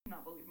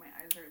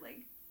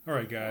All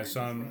right, guys.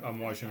 So I'm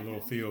watching a little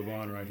Theo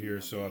Vaughn right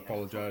here, so I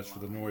apologize for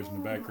the noise in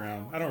the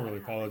background. I don't really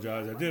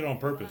apologize. I did it on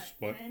purpose,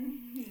 but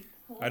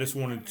I just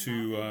wanted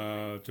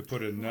to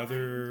put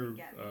another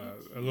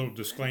a little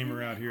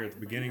disclaimer out here at the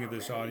beginning of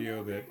this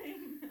audio that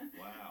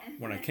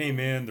when I came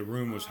in, the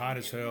room was hot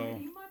as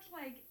hell.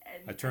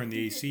 I turned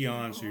the AC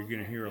on, so you're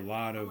going to hear a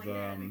lot of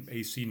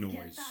AC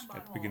noise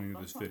at the beginning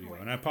of this video,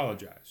 and I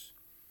apologize.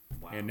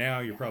 And now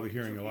you're probably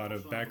hearing a lot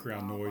of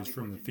background noise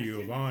from the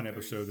Theo Vaughn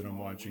episode that I'm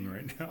watching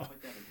right now.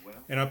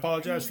 And I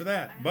apologize for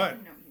that, but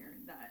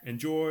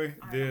enjoy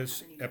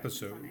this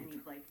episode.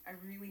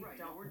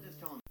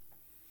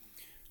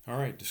 All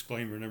right,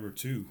 disclaimer number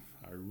 2.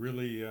 I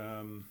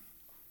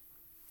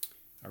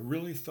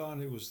really thought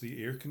it was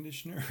the air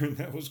conditioner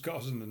that was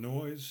causing the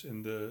noise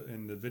in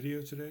the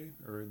video today,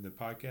 or in the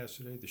podcast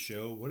today, the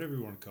show, whatever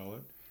you want to call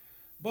it.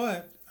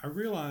 But I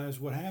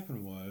realized what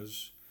happened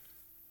was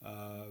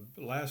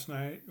last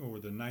night or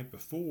the night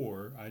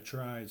before, I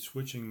tried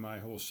switching my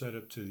whole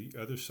setup to the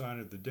other side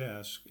of the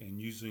desk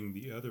and using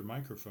the other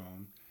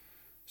microphone.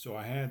 So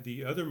I had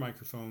the other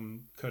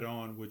microphone cut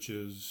on, which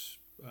is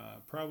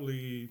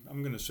probably,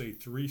 I'm going to say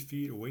 3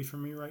 feet away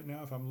from me right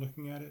now if I'm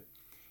looking at it.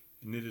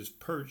 And it is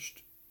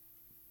perched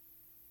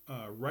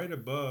right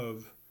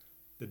above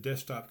the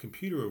desktop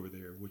computer over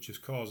there, which is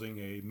causing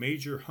a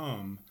major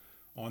hum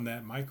on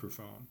that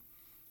microphone,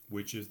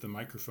 which is the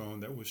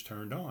microphone that was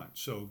turned on.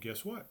 So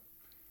guess what?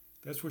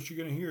 That's what you're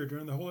going to hear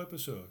during the whole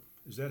episode,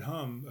 is that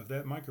hum of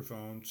that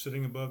microphone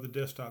sitting above the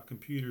desktop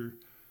computer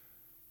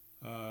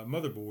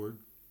motherboard,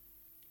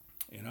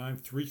 and I'm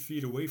 3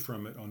 feet away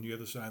from it on the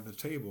other side of the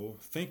table,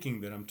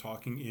 thinking that I'm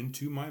talking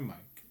into my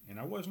mic, and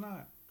I was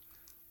not.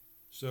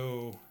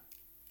 So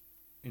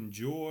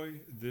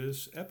enjoy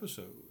this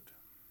episode.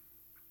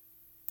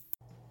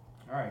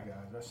 All right,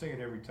 guys, I say it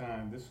every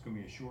time. This is going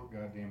to be a short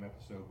goddamn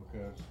episode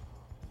because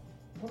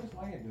what is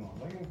Leia doing?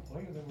 Leia's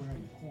over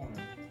in the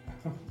corner.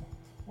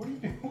 What are you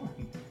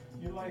doing?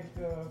 You're like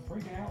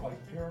freaking out like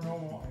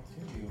paranormal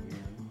activity over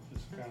here. You're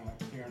just kind of like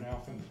staring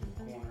out into the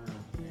corner and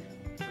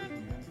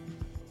freaking out.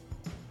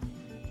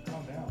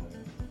 Calm down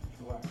there.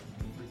 Just relax.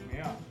 You're freaking me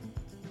out.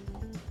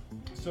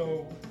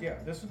 So, yeah,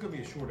 this is going to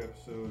be a short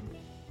episode.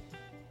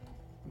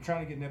 I'm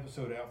trying to get an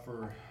episode out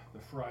for the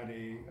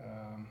Friday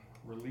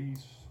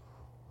release.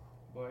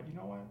 But you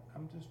know what?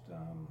 I'm just,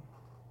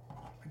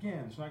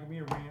 again, it's not going to be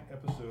a rant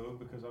episode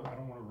because I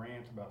don't want to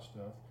rant about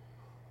stuff.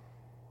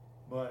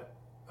 But,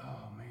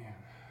 oh man,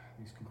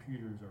 these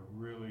computers are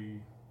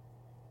really,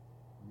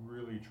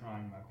 really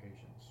trying my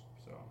patience.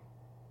 So,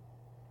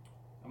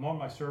 I'm on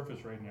my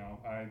Surface right now.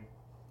 I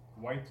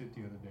wiped it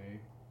the other day,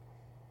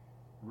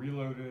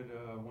 reloaded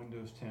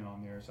Windows 10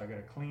 on there. So I got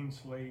a clean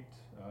slate.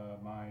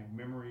 My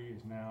memory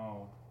is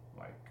now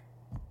like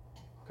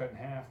cut in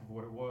half of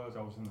what it was.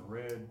 I was in the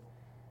red.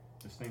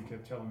 This thing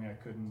kept telling me I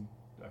couldn't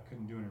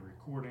do any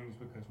recordings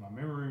because my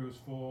memory was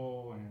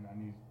full and I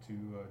needed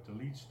to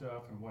delete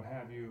stuff and what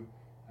have you.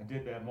 I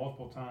did that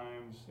multiple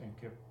times and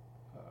kept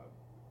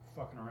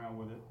fucking around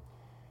with it.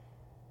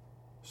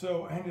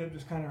 So I ended up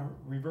just kind of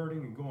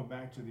reverting and going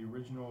back to the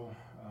original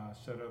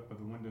setup of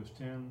the Windows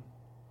 10.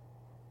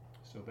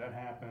 So that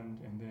happened,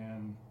 and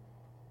then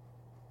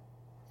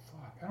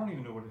fuck, I don't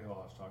even know what the hell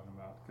I was talking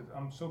about because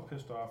I'm so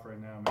pissed off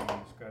right now, man.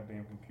 This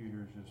goddamn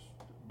computer is just,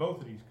 both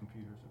of these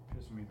computers are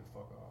pissing me the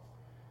fuck off.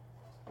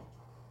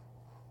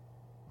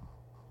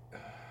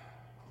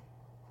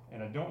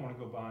 And I don't want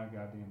to go buy a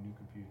goddamn new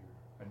computer.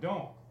 I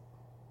don't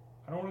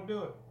want to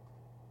do it.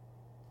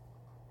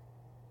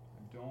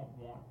 I don't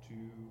want to do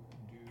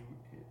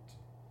it.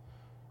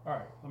 All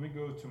right, let me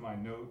go to my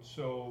notes.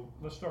 So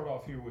let's start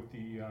off here with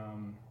the, that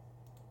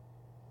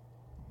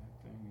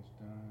thing is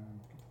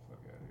done. Get the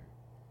fuck out of here.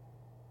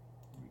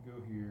 Let me go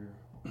here.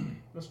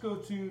 Let's go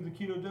to the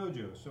Keto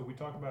Dojo. So we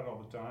talk about it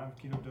all the time.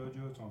 Keto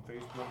Dojo, it's on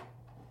Facebook.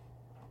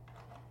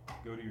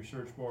 Go to your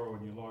search bar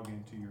when you log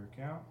into your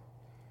account.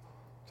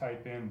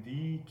 Type in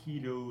the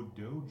Keto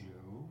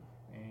Dojo,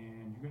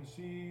 and you're going to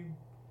see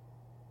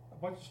a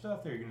bunch of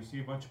stuff there. You're going to see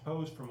a bunch of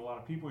posts from a lot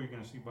of people. You're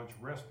going to see a bunch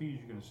of recipes.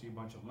 You're going to see a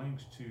bunch of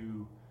links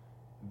to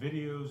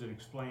videos that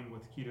explain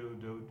what the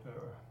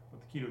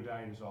keto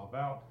diet is all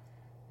about.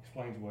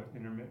 Explains what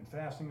intermittent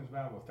fasting is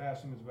about, what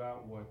fasting is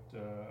about, what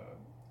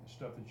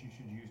stuff that you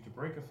should use to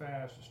break a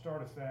fast, to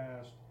start a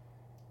fast,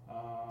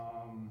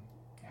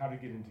 how to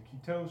get into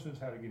ketosis,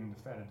 how to get into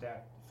fat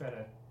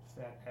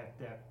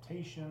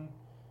adaptation.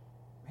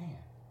 Man,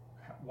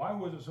 why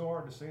was it so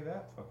hard to say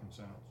that fucking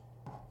sentence?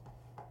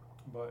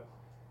 But,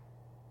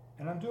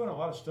 and I'm doing a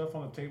lot of stuff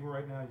on the table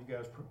right now. You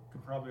guys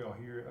can probably all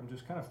hear it. I'm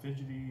just kind of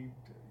fidgety.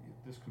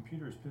 This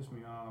computer has pissed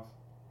me off.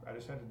 I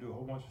just had to do a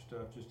whole bunch of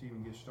stuff just to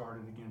even get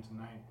started again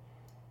tonight.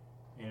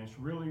 And it's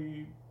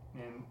really,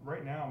 and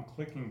right now I'm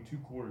clicking 2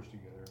 quarters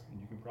together,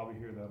 and you can probably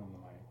hear that on the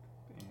mic.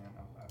 And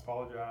I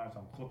apologize.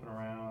 I'm flipping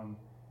around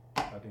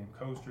goddamn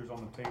coasters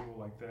on the table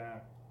like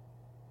that.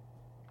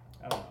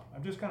 I don't know.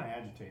 I'm just kind of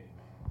agitated, man.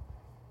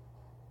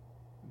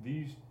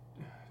 These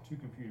 2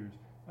 computers.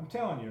 I'm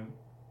telling you,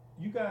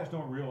 you guys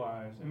don't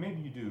realize, and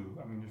maybe you do.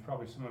 I mean, there's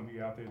probably some of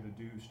you out there that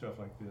do stuff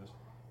like this.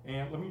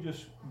 And let me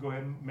just go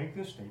ahead and make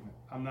this statement.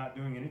 I'm not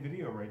doing any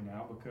video right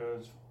now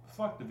because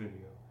fuck the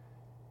video.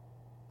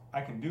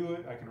 I can do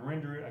it, I can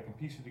render it, I can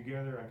piece it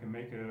together, I can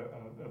make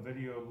a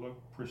video look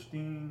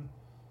pristine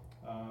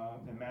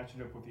and match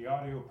it up with the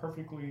audio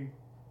perfectly,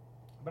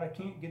 but I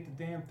can't get the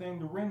damn thing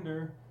to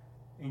render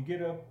and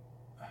get up.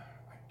 I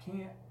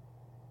can't.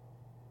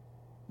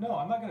 No,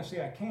 I'm not going to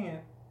say I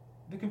can't.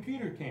 The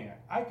computer can't.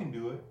 I can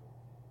do it.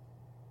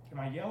 Am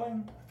I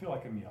yelling? I feel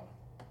like I'm yelling.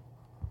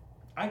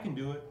 I can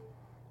do it.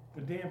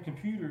 The damn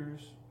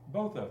computers,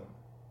 both of them,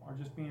 are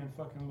just being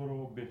fucking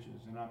little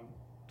bitches, and I'm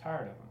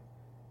tired of them.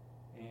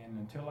 And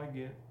until I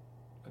get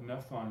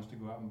enough funds to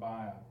go out and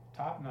buy a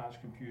top-notch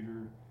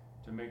computer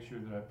to make sure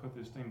that I put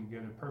this thing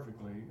together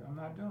perfectly, I'm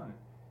not doing it.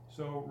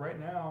 So right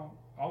now,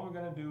 all we're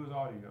gonna do is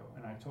audio.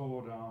 And I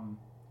told,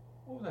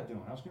 what was I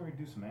doing? I was gonna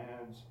do some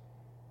ads.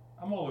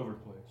 I'm all over the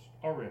place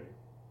already.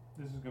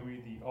 This is gonna be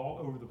the all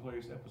over the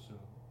place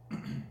episode.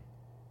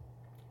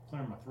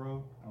 Clearing my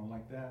throat, I don't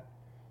like that.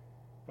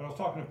 But I was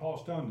talking to Paul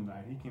Stone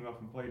tonight. He came up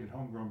and played at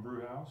Homegrown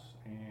Brew House,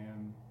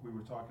 and we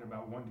were talking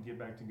about wanting to get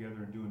back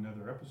together and do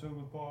another episode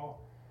with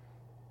Paul.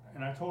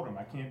 And I told him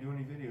I can't do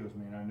any videos,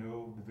 man. I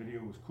know the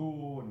video was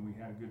cool, and we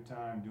had a good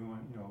time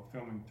doing,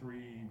 filming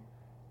 3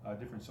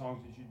 different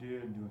songs that you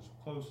did, and doing some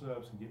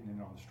close-ups, and getting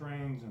in on the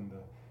strings, and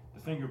the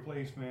finger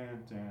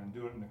placement, and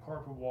doing it in the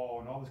carpet wall,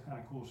 and all this kind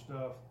of cool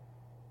stuff.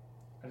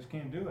 I just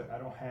can't do it. I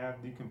don't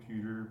have the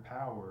computer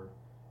power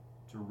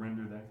to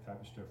render that type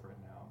of stuff right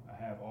now. I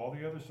have all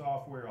the other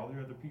software, all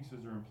the other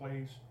pieces are in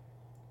place,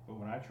 but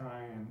when I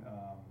try and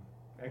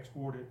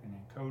export it and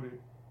encode it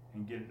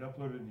and get it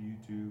uploaded to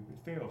YouTube, it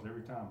fails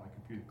every time. My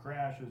computer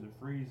crashes, it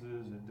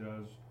freezes, it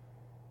does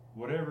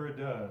whatever it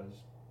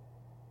does,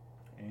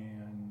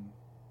 and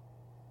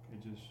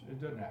it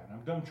doesn't happen.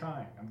 I'm done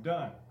trying. I'm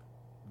done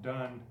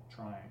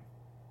trying.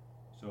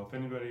 So if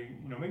anybody,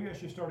 maybe I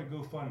should start a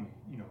GoFundMe,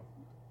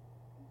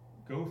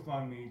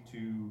 GoFundMe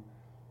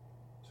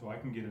so I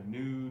can get a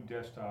new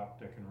desktop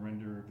that can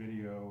render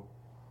video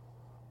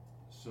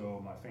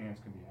so my fans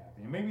can be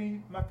happy. And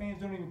maybe my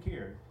fans don't even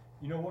care.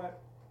 You know what?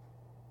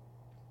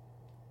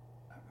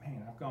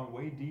 Man, I've gone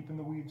way deep in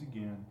the weeds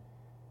again.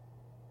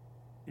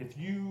 Let's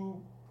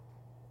do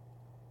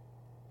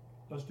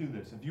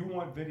this. If you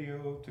want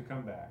video to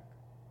come back,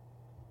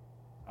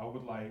 I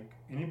would like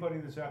anybody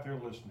that's out there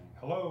listening.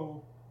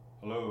 Hello,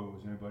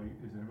 is anybody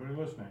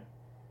listening?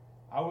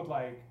 I would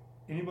like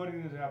anybody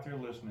that's out there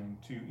listening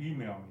to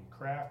email me,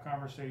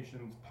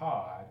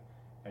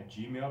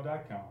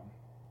 craftconversationspod@gmail.com,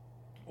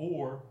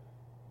 or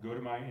go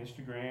to my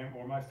Instagram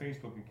or my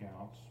Facebook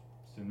accounts,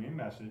 send me a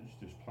message.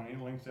 There's plenty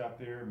of links out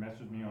there.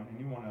 Message me on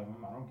any one of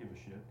them. I don't give a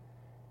shit.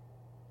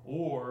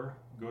 Or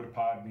go to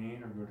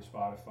Podbean, or go to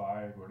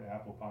Spotify, or go to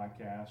Apple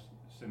Podcasts.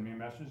 Send me a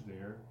message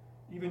there.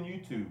 Even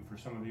YouTube, for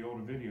some of the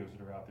older videos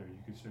that are out there,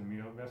 you can send me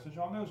a message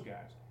on those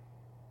guys.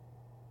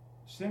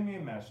 Send me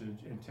a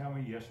message and tell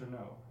me yes or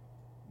no.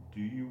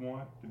 Do you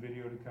want the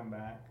video to come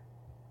back?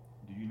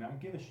 Do you not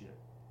give a shit?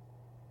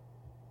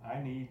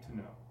 I need to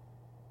know.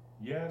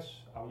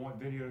 Yes, I want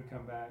video to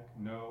come back.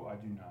 No, I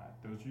do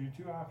not. Those are your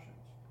 2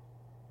 options.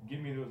 Give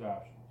me those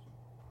options.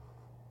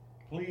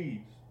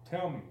 Please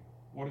tell me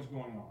what is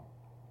going on.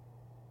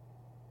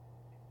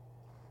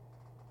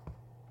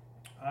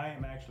 I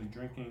am actually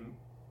drinking.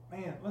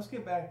 Man, let's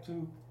get back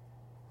to,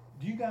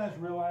 do you guys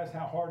realize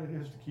how hard it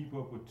is to keep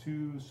up with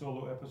 2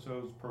 solo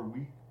episodes per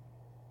week?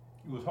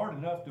 It was hard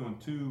enough doing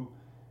 2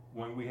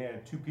 when we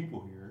had 2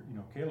 people here,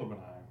 Caleb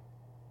and I,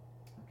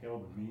 or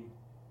Caleb and me.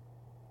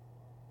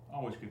 I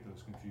always get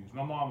those confused.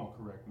 My mom will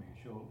correct me.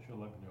 She'll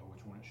let me know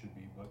which one it should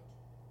be. But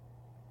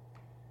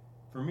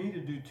for me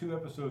to do 2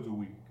 episodes a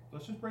week,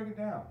 let's just break it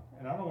down.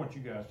 And I don't want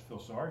you guys to feel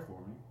sorry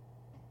for me.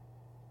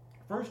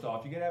 First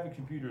off, you gotta have a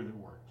computer that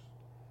works.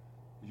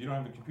 If you don't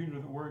have a computer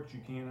that works, you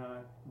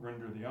cannot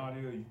render the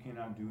audio, you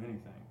cannot do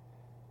anything.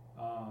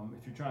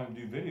 If you're trying to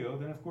do video,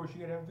 then of course you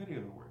gotta have a video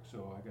that works.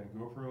 So I got a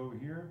GoPro over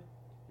here.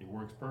 It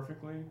works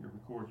perfectly. It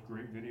records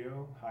great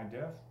video, high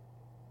def.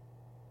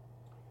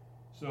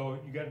 So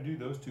you got to do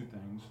those 2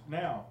 things.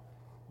 Now,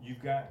 you've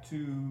got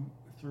to,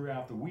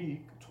 throughout the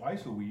week,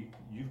 twice a week,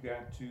 you've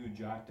got to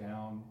jot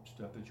down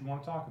stuff that you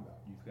want to talk about.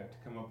 You've got to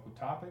come up with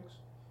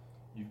topics.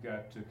 You've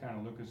got to kind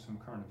of look at some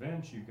current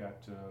events. You've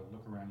got to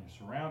look around your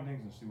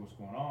surroundings and see what's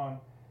going on,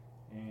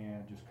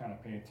 and just kind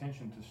of pay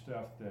attention to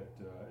stuff that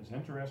is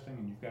interesting.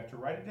 And you've got to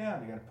write it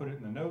down. You got to put it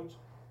in the notes.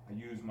 I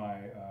use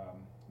my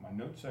my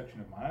notes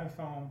section of my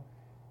iPhone.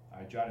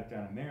 I jot it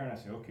down in there, and I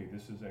say, okay,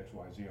 this is X,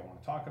 Y, Z I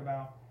want to talk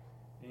about.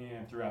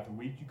 And throughout the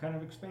week, you kind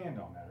of expand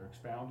on that or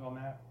expound on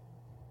that.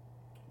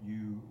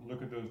 You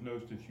look at those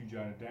notes that you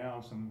jotted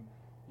down.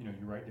 You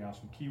write down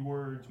some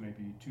keywords,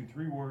 maybe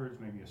 2-3 words,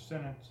 maybe a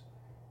sentence.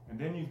 And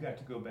then you've got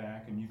to go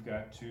back and you've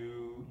got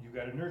to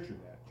nurture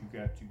that. You've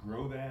got to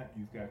grow that.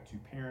 You've got to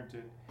parent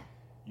it.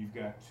 You've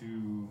got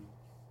to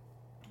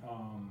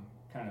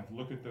kind of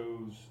look at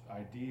those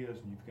ideas,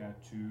 and you've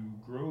got to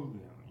grow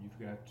them. You've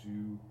got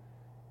to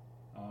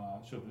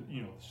So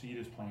the seed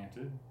is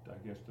planted.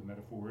 I guess the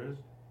metaphor is.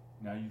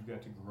 Now you've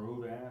got to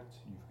grow that.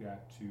 You've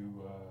got to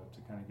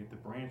kind of get the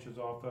branches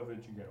off of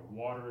it. You got to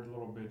water it a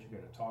little bit. You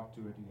got to talk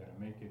to it. You got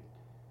to make it.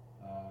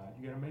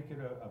 You got to make it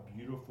a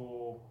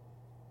beautiful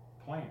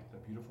plant,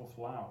 a beautiful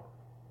flower.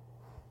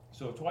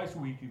 So twice a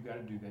week you've got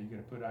to do that. You've got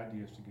to put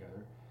ideas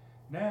together.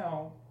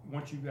 Now,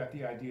 once you've got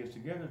the ideas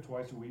together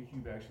twice a week,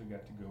 you've actually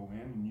got to go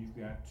in and you've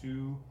got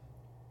to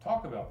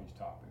talk about these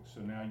topics.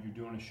 So now you're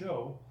doing a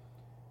show.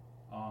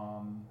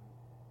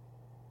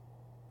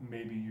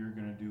 Maybe you're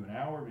going to do an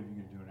hour, maybe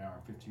you're going to do an hour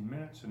and 15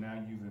 minutes. So now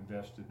you've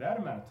invested that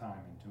amount of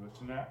time into it.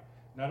 So now,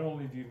 not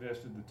only have you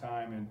invested the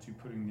time into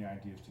putting the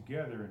ideas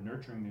together and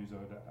nurturing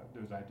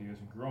those ideas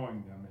and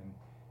growing them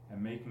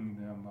and making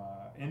them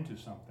into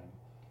something,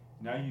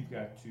 now you've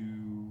got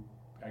to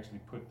actually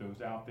put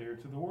those out there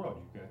to the world.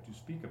 You've got to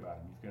speak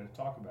about them. You've got to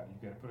talk about it.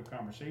 You've got to put a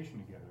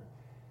conversation together.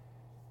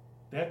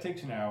 That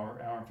takes an hour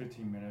and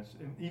 15 minutes.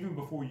 And even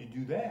before you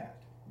do that,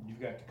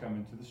 you've got to come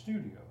into the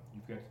studio.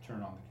 You've got to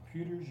turn on the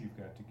computers. You've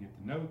got to get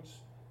the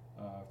notes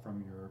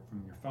from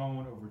your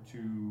phone over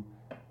to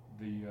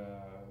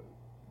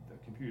the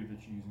computer that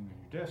you're using on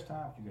your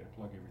desktop. You got to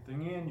plug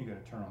everything in. You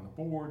got to turn on the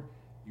board.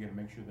 You got to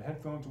make sure the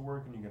headphones are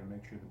working. You got to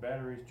make sure the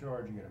battery's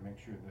charged. You got to make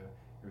sure that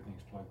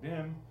everything's plugged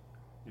in.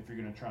 If you're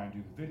going to try and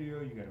do the video,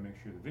 you got to make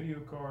sure the video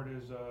card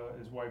is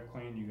wiped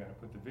clean. You got to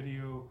put the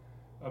video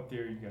up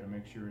there. You got to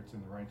make sure it's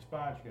in the right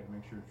spot. You got to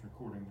make sure it's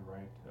recording the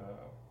right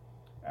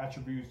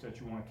attributes that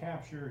you want to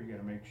capture. You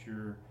got to make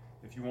sure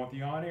if you want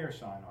the on-air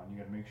sign on, you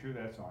got to make sure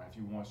that's on. If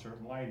you want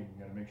certain lighting,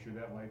 you got to make sure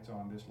that light's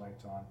on, this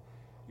light's on.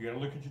 You got to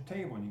look at your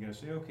table and you got to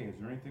say, okay, is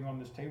there anything on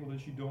this table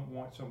that you don't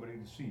want somebody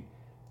to see?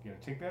 You got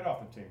to take that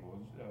off the table.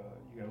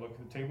 You got to look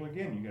at the table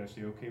again. You got to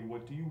say, okay,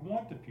 what do you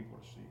want the people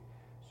to see?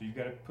 So you've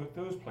got to put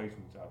those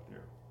placements out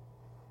there.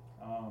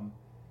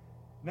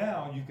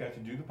 Now you've got to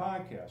do the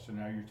podcast. So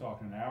now you're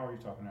talking an hour,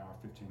 you're talking an hour,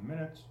 15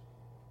 minutes.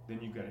 Then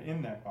you've got to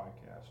end that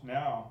podcast.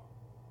 Now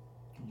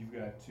you've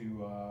got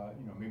to,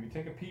 maybe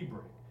take a pee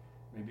break.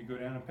 Maybe go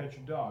down and pet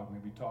your dog.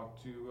 Maybe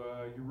talk to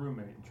your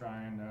roommate and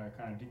try and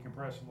kind of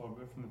decompress a little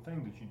bit from the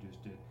thing that you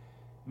just did.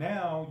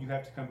 Now you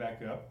have to come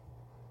back up.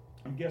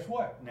 And guess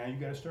what? Now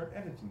you've got to start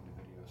editing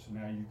the video. So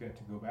now you've got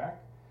to go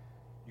back.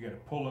 You got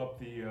to pull up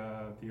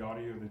the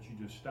audio that you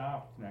just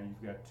stopped. Now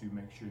you've got to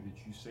make sure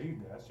that you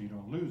save that so you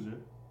don't lose it.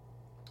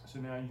 So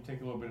now you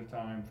take a little bit of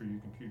time for your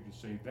computer to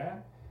save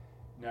that.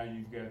 Now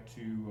you've got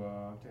to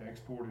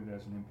export it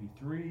as an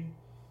MP3.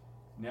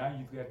 Now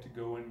you've got to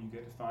go in and you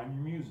get to find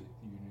your music,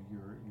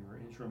 your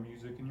intro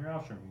music and your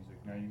outro music.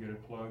 Now you got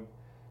to plug.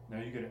 Now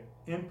you got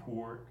to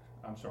import.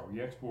 I'm sorry,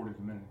 we exported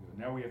a minute ago.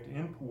 Now we have to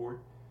import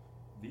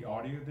the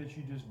audio that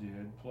you just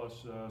did,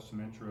 plus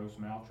some intro,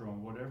 some outro,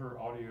 and whatever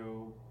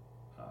audio,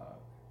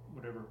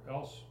 whatever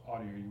else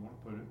audio you want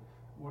to put it,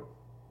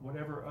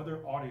 whatever other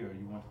audio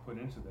you want to put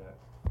into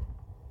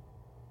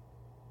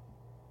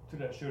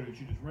that show that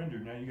you just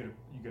rendered. Now you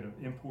got to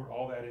import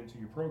all that into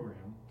your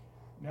program.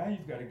 Now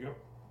you've got to go.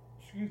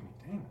 Excuse me,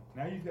 damn it.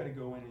 Now you've got to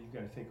go in and you've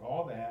got to take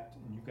all that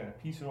and you've got to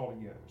piece it all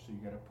together. So you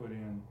got to put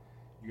in.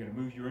 You got to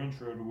move your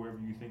intro to wherever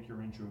you think your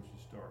intro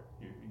should start,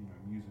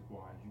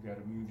 music-wise. You got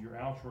to move your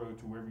outro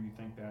to wherever you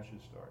think that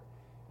should start.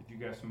 If you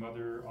got some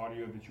other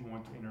audio that you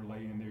want to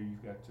interlay in there,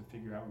 you've got to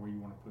figure out where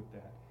you want to put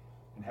that.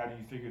 And how do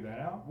you figure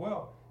that out?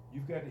 Well,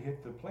 you've got to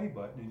hit the play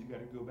button and you've got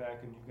to go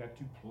back and you've got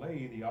to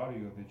play the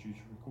audio that you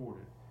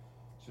recorded.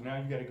 So now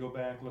you've got to go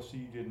back. Let's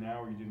say you did an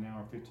hour 15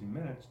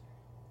 minutes.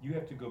 You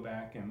have to go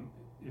back and,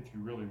 if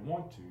you really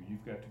want to,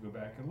 you've got to go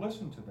back and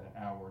listen to that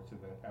hour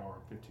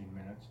and 15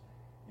 minutes.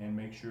 And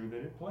make sure that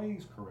it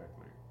plays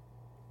correctly.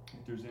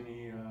 If there's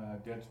any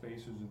dead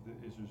spaces,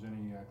 if there's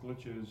any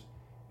glitches,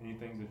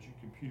 anything that your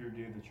computer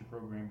did, that your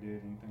program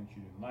did, anything that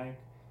you didn't like,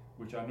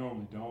 which I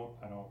normally don't.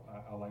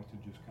 I like to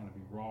just kind of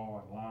be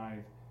raw and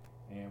live,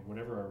 and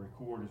whatever I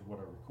record is what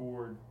I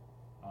record.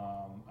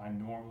 I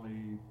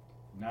normally,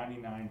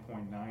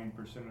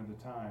 99.9% of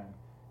the time,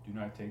 do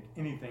not take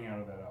anything out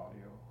of that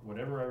audio.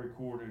 Whatever I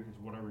recorded is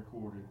what I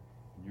recorded,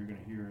 and you're going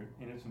to hear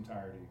it in its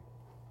entirety.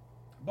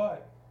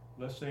 But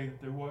let's say that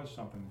there was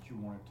something that you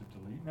wanted to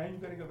delete. Now you've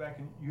got to go back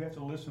and you have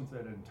to listen to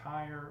that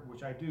entire,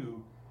 which I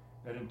do,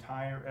 that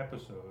entire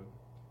episode,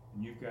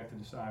 and you've got to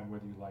decide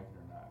whether you like it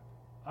or not.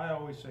 I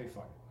always say,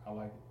 fuck it, I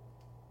like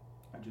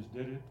it. I just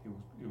did it.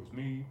 It was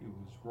me. It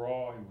was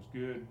raw. It was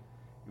good.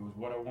 It was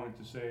what I wanted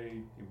to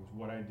say. It was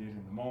what I did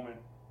in the moment.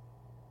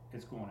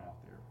 It's going out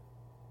there.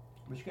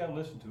 But you got to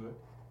listen to it,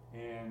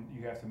 and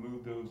you have to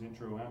move those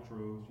intro,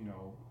 outros,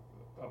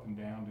 up and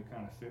down to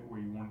kind of fit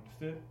where you want it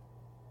to fit.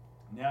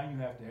 Now you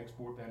have to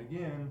export that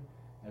again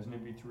as an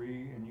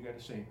MP3 and you got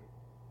to save it.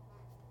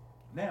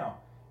 Now,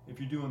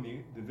 if you're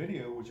doing the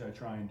video, which I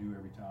try and do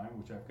every time,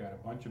 which I've got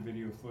a bunch of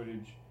video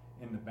footage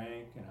in the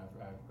bank and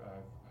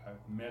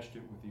I've meshed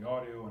it with the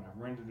audio and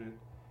I've rendered it.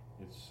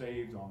 It's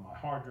saved on my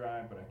hard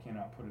drive, but I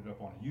cannot put it up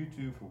on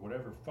YouTube for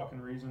whatever fucking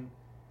reason.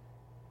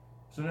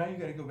 So now you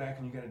got to go back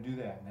and you got to do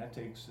that. And that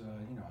takes,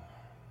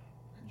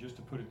 just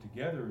to put it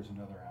together is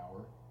another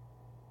hour.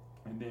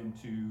 And then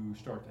to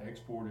start to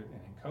export it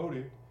and encode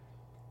it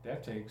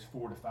That takes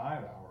 4 to 5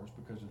 hours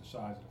because of the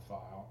size of the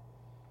file.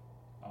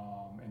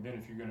 And then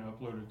if you're going to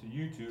upload it to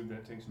YouTube,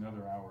 that takes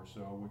another hour or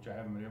so, which I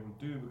haven't been able to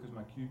do because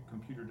my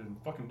computer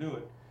doesn't fucking do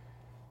it.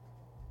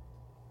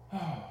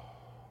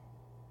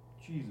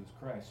 Jesus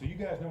Christ. So you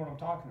guys know what I'm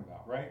talking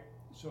about, right?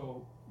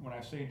 So when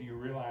I say, do you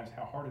realize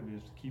how hard it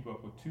is to keep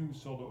up with 2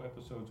 solo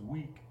episodes a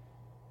week?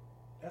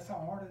 That's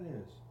how hard it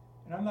is.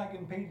 And I'm not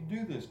getting paid to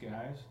do this,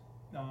 guys.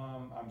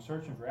 I'm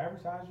searching for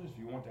advertisers. If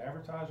you want to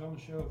advertise on the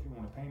show, if you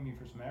want to pay me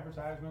for some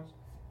advertisements,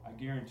 I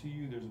guarantee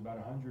you there's about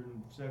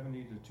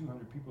 170 to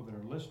 200 people that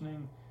are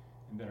listening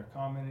and that are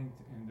commenting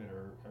and that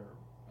are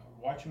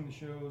watching the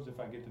shows if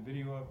I get the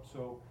video up.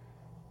 So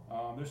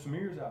there's some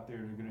ears out there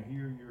that are going to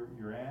hear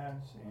your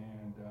ads,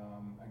 and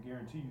I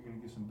guarantee you're going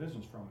to get some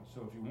business from it.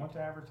 So if you want to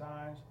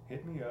advertise,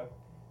 hit me up.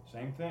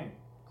 Same thing,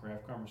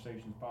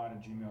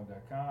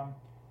 craftconversationspod@gmail.com.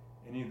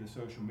 Any of the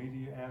social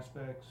media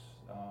aspects,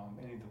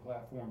 any of the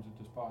platforms that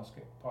this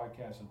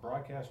podcast is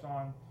broadcast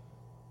on,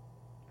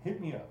 hit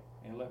me up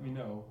and let me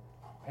know,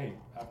 hey,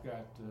 I've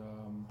got,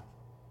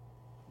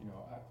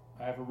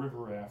 I have a river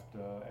raft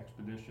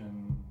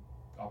expedition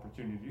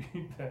opportunity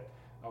that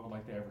I would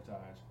like to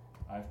advertise.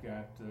 I've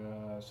got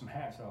some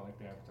hats I'd like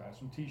to advertise,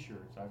 some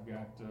t-shirts. I've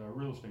got a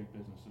real estate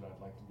business that I'd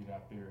like to get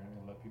out there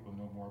and let people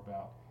know more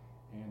about.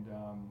 And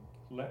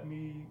let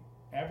me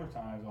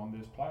advertise on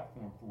this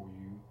platform for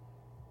you.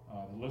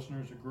 The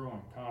listeners are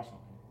growing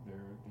constantly.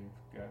 They've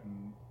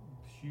gotten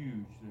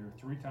huge. They're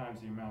 3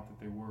 times the amount that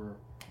they were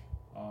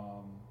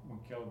when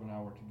Caleb and I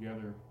were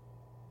together.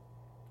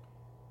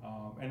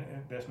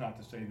 And that's not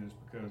to say this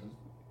because of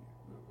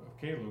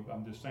Caleb.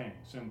 I'm just saying,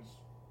 since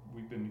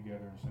we've been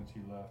together and since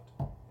he left,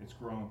 it's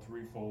grown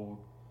threefold.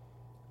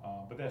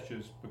 But that's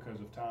just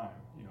because of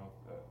time.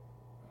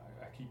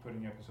 I keep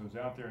putting episodes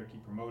out there. I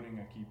keep promoting.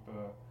 I keep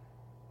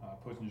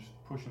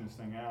pushing this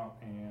thing out,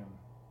 and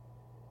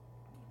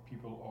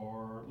people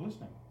are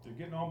listening. They're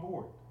getting on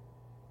board.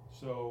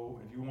 So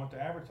if you want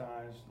to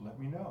advertise, let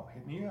me know.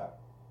 Hit me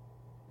up,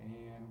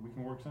 and we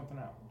can work something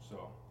out.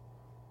 So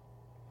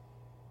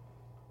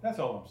that's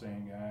all I'm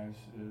saying, guys,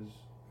 is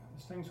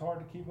this thing's hard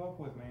to keep up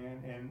with,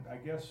 man. And I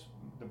guess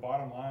the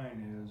bottom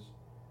line is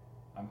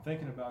I'm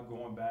thinking about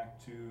going back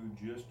to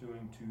just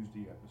doing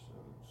Tuesday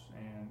episodes.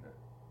 And,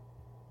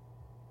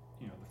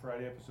 the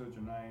Friday episodes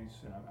are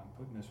nice, and I'm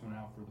putting this one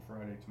out for the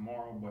Friday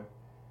tomorrow, but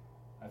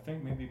I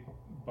think maybe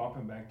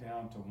bumping back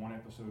down to 1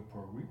 episode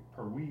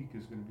per week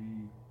is going to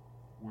be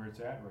where it's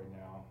at right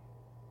now,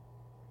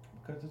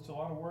 because it's a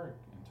lot of work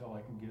until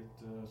I can get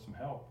some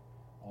help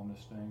on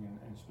this thing,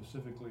 and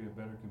specifically a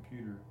better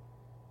computer.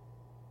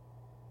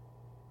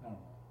 I don't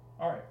know.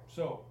 All right,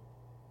 so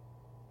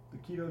the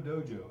Keto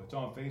Dojo, it's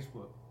on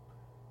Facebook.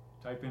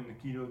 Type in the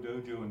Keto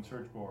Dojo in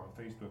search bar on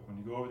Facebook. When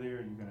you go over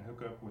there, you're going to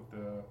hook up with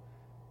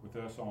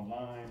us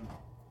online.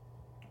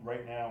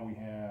 Right now we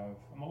have,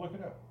 I'm going to look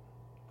it up.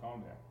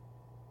 Calm down.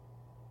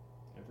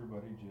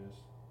 Everybody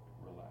just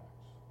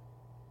relax.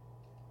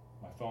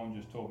 My phone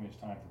just told me it's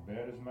time for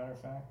bed, as a matter of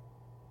fact.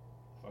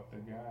 Fuck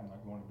that guy, I'm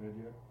not going to bed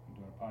yet. I'm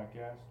doing a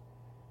podcast.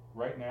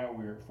 Right now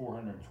we're at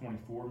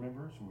 424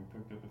 members, so we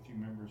picked up a few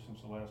members since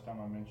the last time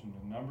I mentioned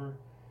the number.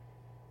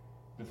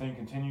 The thing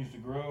continues to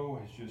grow.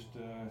 It's just,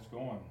 it's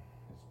going.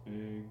 It's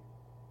big.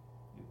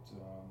 It's,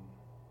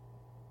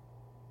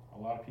 a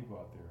lot of people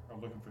out there are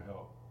looking for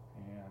help.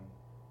 And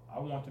I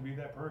want to be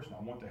that person.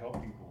 I want to help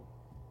people.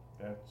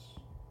 That's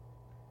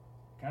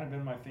kind of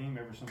been my theme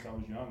ever since I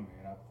was young,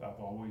 man. I've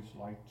always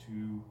liked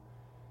to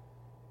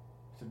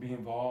be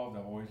involved.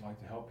 I've always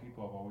liked to help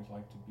people. I've always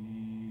liked to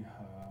be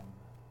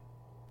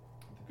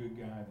the good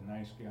guy, the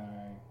nice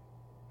guy,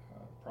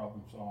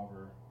 problem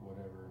solver,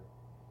 whatever.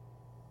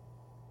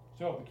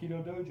 So the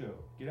Keto Dojo,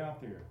 get out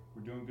there.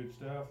 We're doing good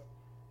stuff.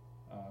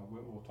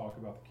 We'll talk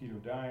about the keto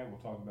diet. We'll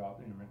talk about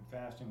intermittent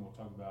fasting. We'll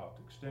talk about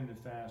extended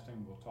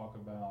fasting. We'll talk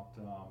about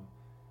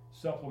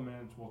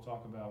supplements. We'll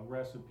talk about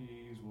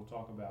recipes. We'll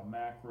talk about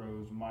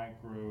macros,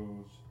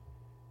 micros,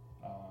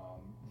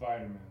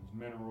 vitamins,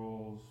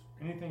 minerals,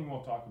 anything you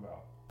want to talk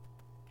about.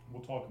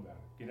 We'll talk about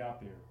it. Get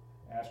out there.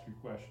 Ask your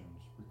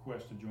questions.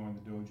 Request to join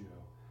the dojo.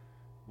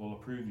 We'll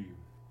approve you.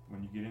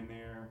 When you get in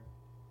there,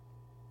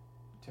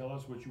 tell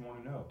us what you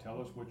want to know.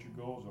 Tell us what your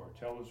goals are.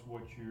 Tell us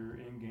what your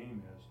end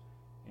game is.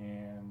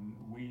 And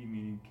we,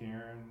 meaning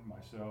Karen,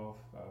 myself,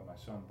 my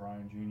son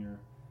Brian Jr.,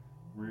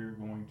 we're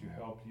going to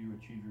help you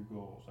achieve your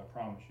goals. I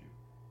promise you.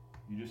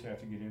 You just have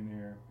to get in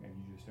there, and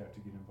you just have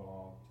to get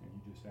involved, and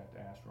you just have to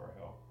ask for our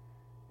help.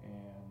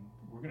 And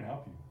we're going to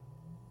help you.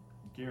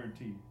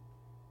 Guaranteed.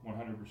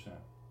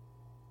 100%.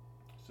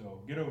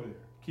 So get over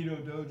there.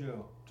 Keto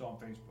Dojo. It's on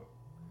Facebook.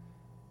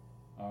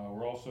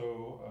 We're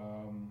also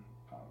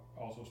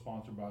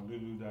sponsored by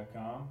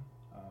Lulu.com.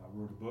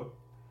 Wrote a book.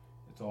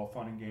 It's all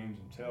fun and games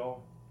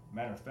until.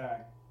 Matter of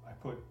fact, I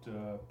put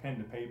pen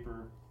to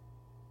paper.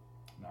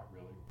 Not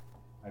really.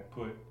 I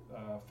put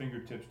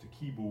fingertips to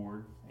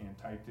keyboard and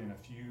typed in a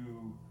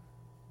few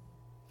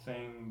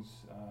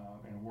things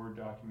in a Word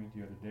document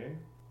the other day,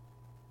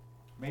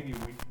 maybe a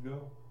week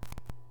ago,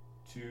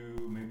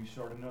 to maybe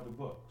start another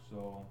book.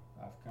 So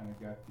I've kind of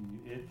got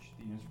the itch,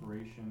 the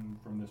inspiration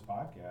from this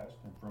podcast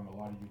and from a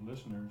lot of you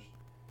listeners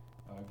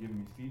giving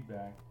me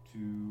feedback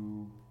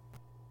to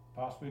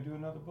possibly do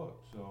another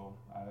book. So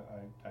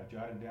I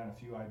jotted down a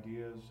few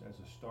ideas as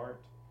a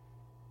start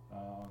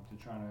to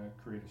try to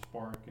create a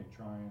spark and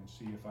try and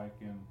see if I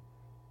can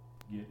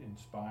get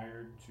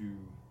inspired to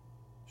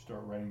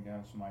start writing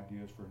down some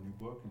ideas for a new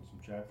book and some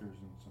chapters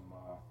and some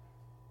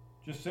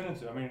just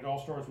sentences. I mean, it all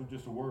starts with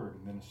just a word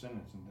and then a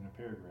sentence and then a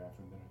paragraph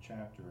and then a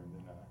chapter and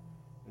then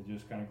it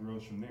just kind of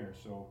grows from there.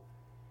 So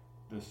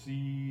the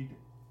seed,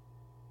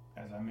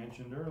 as I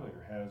mentioned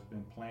earlier, has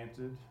been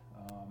planted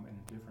in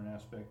a different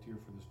aspect here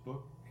for this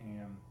book,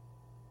 and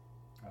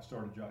I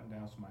started jotting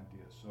down some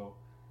ideas. So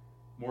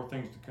more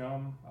things to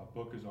come. A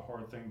book is a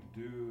hard thing to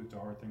do. It's a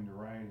hard thing to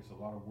write. It's a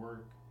lot of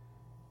work,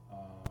 a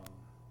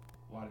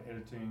lot of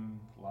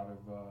editing, a lot of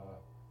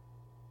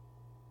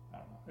I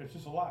don't know. It's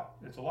just a lot.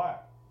 It's a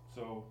lot.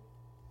 So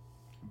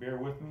bear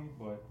with me.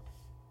 But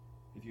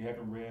if you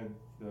haven't read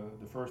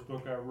the first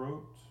book I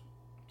wrote,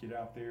 get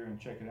out there and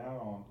check it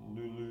out on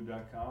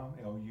lulu.com,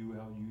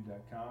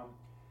 lulu.com.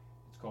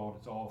 It's called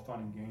It's All Fun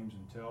and Games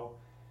Until.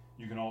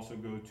 You can also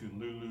go to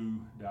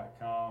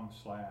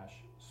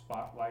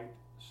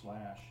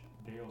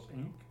lulu.com/spotlight/Dales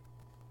Inc.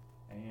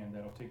 and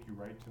that'll take you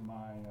right to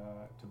my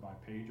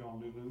page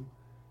on Lulu.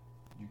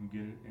 You can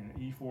get it in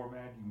an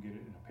e-format, you can get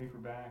it in a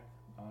paperback.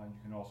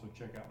 You can also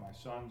check out my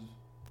son's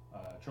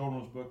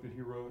children's book that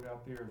he wrote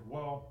out there as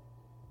well.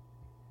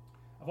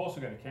 I've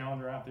also got a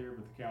calendar out there,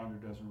 but the calendar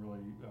doesn't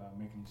really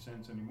make any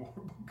sense anymore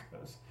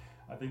because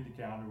I think the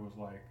calendar was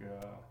like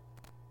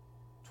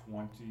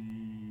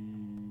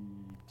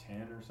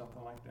 2010 or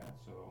something like that.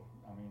 So,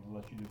 I mean,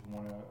 unless you just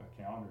want a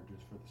calendar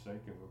just for the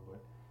sake of it,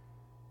 but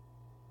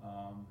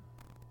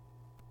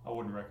I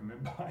wouldn't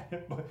recommend buying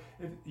it. But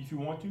if you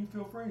want to,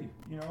 feel free.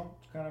 You know,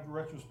 it's kind of a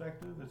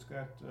retrospective. It's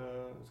got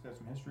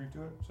some history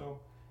to it.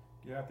 So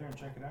get out there and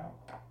check it out.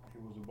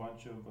 It was a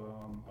bunch of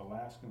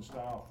Alaskan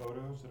style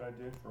photos that I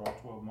did for all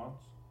 12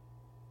 months.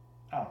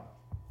 I don't know.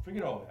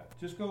 Forget all that.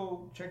 Just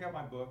go check out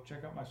my book,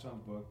 check out my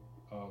son's book,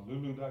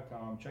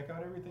 lulu.com. Check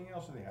out everything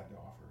else that they have to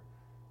offer.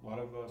 A lot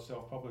of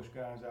self-published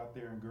guys out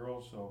there and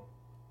girls, so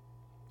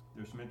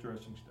there's some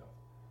interesting stuff.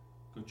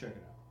 Go check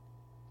it out.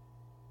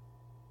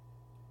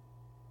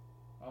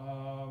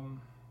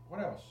 What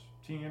else?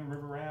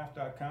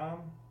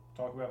 tnriverraft.com.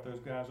 Talk about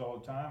those guys all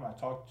the time. I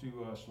talked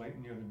to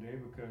Slayton the other day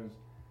because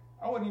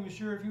I wasn't even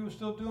sure if he was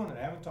still doing it.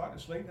 I haven't talked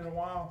to Slayton in a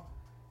while,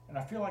 and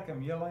I feel like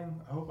I'm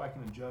yelling. I hope I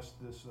can adjust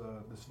this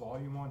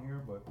volume on here,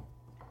 but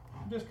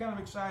I'm just kind of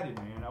excited,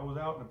 man. I was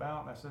out and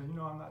about, and I said, I'm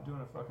not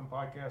doing a fucking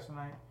podcast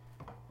tonight.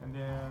 And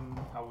then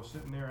I was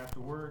sitting there after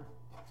work,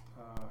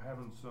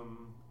 having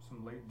some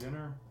late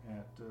dinner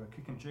at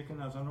Kickin'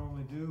 Chicken, as I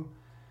normally do. I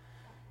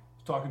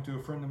was talking to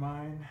a friend of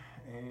mine,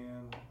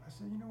 and I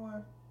said, you know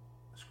what?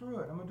 Screw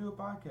it, I'm gonna do a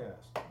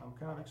podcast. I'm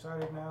kind of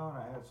excited now, and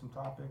I had some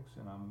topics,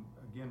 and I'm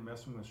again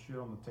messing with shit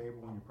on the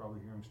table, and you're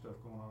probably hearing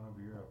stuff going on over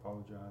here. I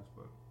apologize,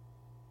 but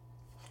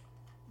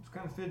it's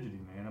kind of fidgety,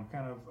 man. I'm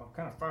kind of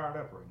fired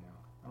up right now.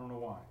 I don't know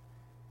why.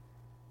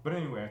 But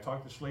anyway, I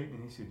talked to Slayton,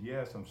 and he said,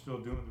 yes, I'm still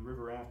doing the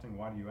river rafting.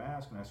 Why do you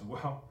ask? And I said,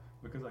 well,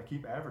 because I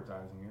keep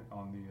advertising it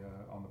on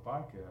the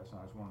podcast,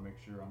 and I just want to make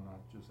sure I'm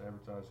not just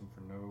advertising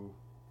for no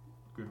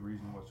good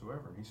reason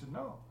whatsoever. And he said,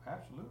 no,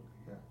 absolutely,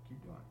 yeah,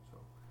 keep doing it. So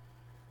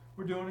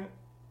we're doing it.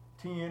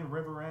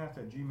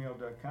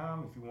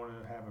 tnriverraft@gmail.com if you want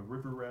to have a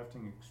river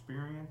rafting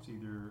experience,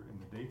 either in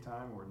the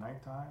daytime or at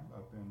nighttime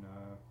up in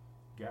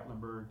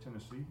Gatlinburg,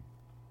 Tennessee.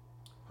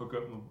 Hook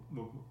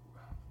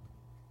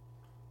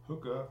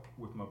up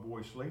with my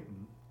boy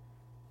Slayton.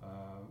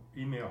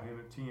 Email him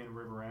at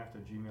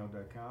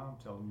tnriverraft@gmail.com.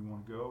 Tell him you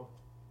want to go,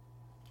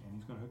 and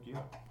he's going to hook you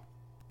up.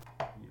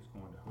 He is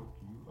going to hook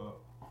you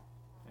up.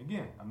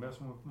 Again, I'm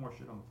messing with more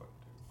shit on the fucking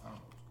table. I don't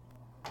know what's going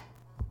on.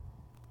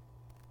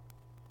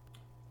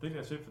 I think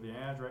that's it for the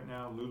ads right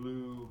now.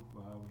 Lulu,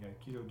 we had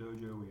Keto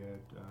Dojo, we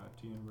had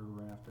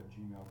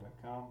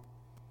tnriverraft@gmail.com.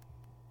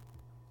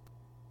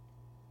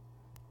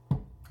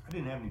 I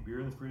didn't have any beer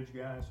in the fridge,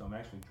 guys, so I'm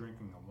actually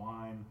drinking a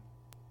wine.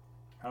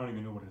 I don't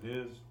even know what it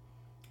is.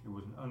 It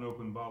was an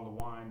unopened bottle of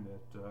wine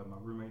that my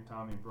roommate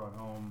Tommy brought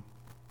home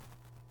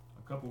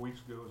a couple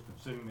weeks ago. It's been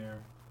sitting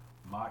there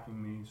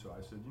mocking me, so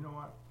I said, you know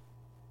what?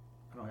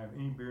 I don't have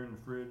any beer in the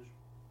fridge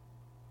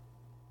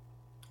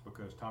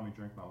because Tommy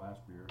drank my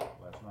last beer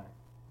last night.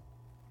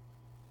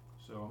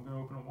 So I'm going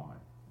to open a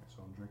wine.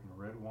 So I'm drinking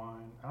a red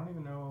wine. I don't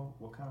even know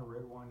what kind of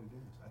red wine it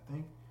is. I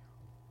think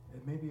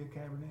it may be a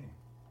Cabernet.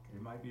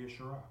 It might be a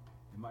Shiraz.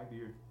 It might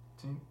be a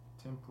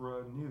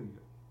Tempranillo.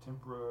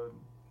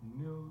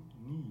 Tempranillo.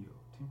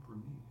 Is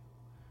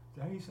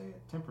that how you say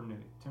it?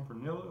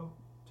 Tempranillo.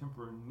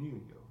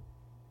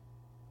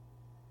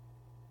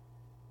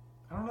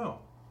 I don't know.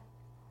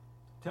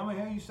 Tell me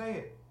how you say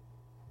it.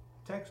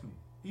 Text me.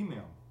 Email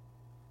me.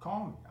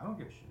 Call me. I don't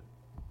give a shit.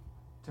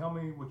 Tell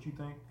me what you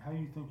think, how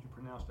you think you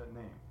pronounce that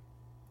name.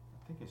 I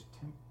think it's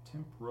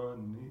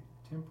Tempranillo.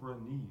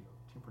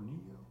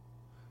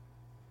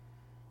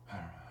 I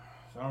don't know.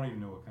 So I don't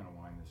even know what kind of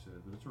wine this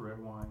is, but it's a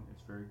red wine.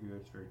 It's very good.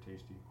 It's very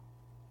tasty.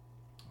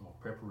 A little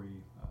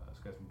peppery. It's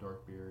got some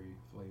dark berry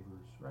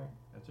flavors. Right?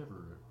 That's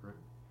ever. Right?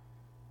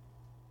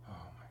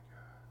 Oh my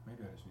God.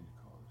 Maybe I just need to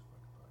call this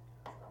fucking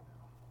podcast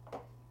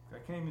right now.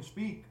 I can't even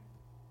speak.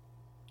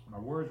 My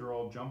words are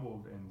all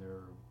jumbled and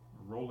they're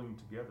rolling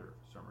together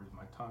for some reason.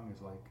 My tongue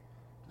is like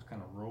just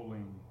kind of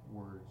rolling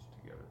words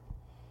together.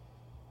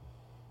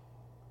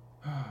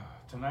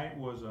 Tonight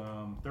was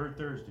Third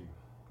Thursday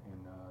in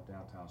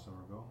downtown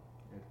Somerville.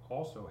 It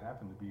also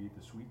happened to be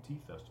the Sweet Tea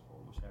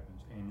Festival, which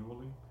happens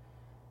annually.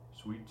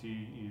 Sweet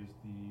Tea is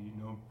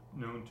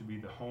known to be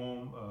the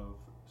home of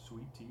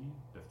sweet tea,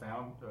 the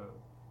founder of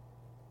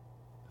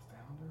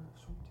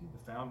sweet tea,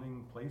 the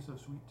founding place of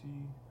sweet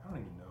tea. I don't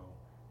even know.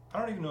 I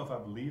don't even know if I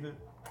believe it.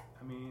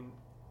 I mean,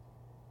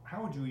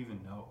 how would you even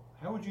know?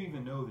 How would you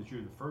even know that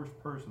you're the first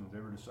person that's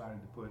ever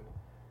decided to put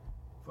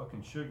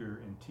fucking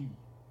sugar in tea?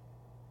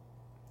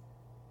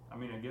 I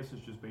mean, I guess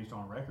it's just based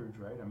on records,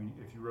 right? I mean,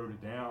 if you wrote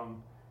it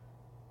down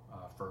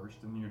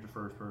first, then you're the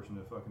first person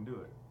to fucking do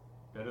it.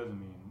 That doesn't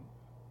mean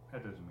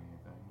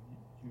anything.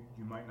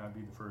 You might not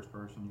be the first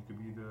person. You could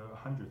be the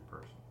 100th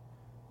person.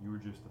 You were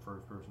just the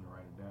first person to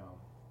write it down.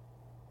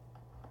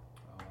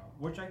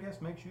 Which I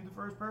guess makes you the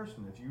first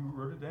person. If you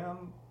wrote it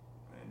down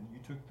and you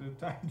took the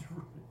time to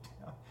write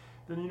it down,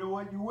 then you know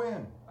what? You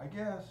win. I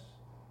guess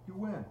you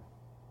win.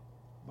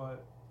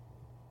 But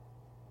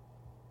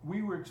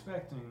we were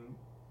expecting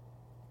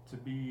to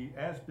be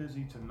as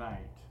busy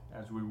tonight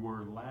as we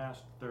were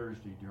last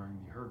Thursday during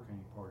the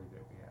hurricane party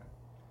that we had.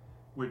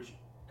 Which,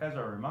 as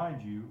I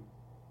remind you,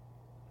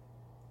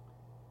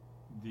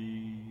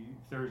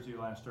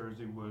 last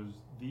Thursday was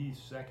the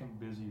second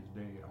busiest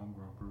day at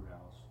Homegrown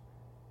Brewhouse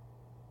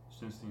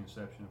since the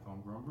inception of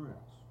Homegrown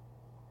Brewhouse.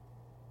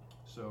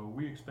 So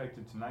we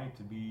expected tonight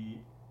to be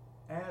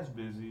as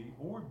busy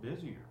or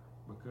busier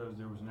because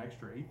there was an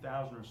extra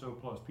 8,000 or so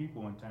plus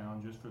people in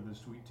town just for this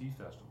Sweet Tea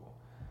Festival.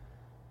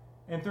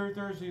 And Third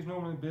Thursday is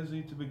normally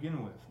busy to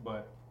begin with,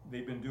 but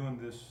they've been doing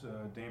this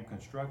damn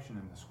construction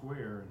in the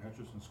square, in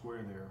Hutchinson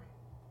Square there,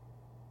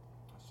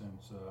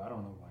 since, I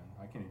don't know when.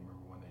 I can't even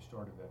remember when they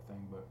started that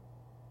thing, but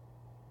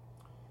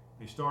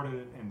they started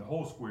it, and the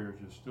whole square is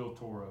just still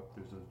tore up.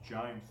 There's a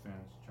giant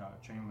fence,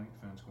 chain link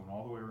fence going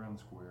all the way around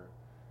the square.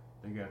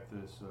 They got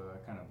this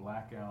kind of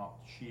blackout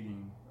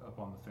sheeting up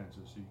on the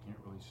fences, so you can't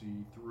really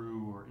see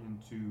through or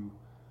into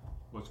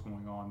what's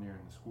going on there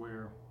in the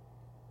square.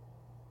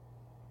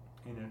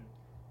 And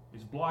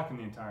it's blocking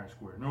the entire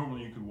square.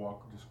 Normally you could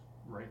walk just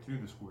right through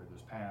the square.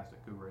 There's paths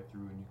that go right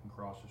through and you can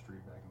cross the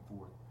street back and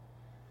forth.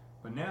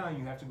 But now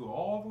you have to go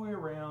all the way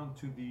around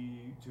to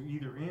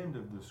either end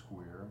of the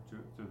square,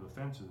 to the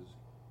fences,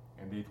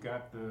 and they've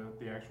got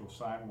the actual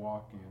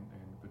sidewalk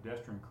and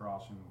pedestrian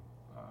crossing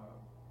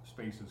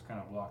spaces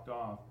kind of blocked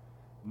off.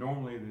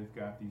 Normally they've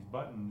got these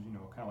buttons,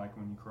 kind of like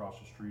when you cross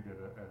the street at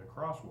a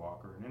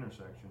crosswalk or an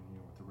intersection,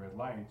 with the red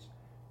lights.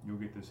 You'll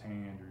get this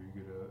hand or you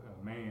get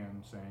a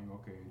man saying,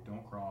 okay,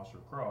 don't cross or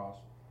cross.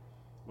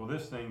 Well,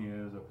 this thing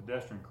is a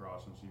pedestrian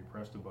crossing, so you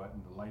press the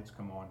button, the lights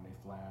come on and they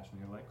flash,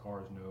 and they let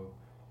cars know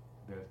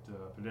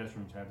that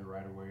pedestrians have the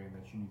right of way and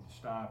that you need to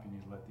stop, you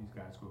need to let these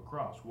guys go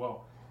across.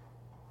 Well,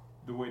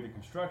 the way the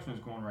construction is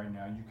going right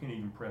now, you can't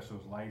even press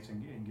those lights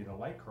and get a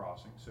light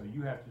crossing. So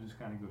you have to just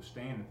kind of go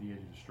stand at the edge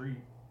of the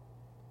street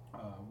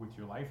with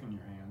your life in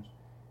your hands,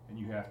 and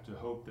you have to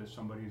hope that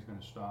somebody is going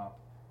to stop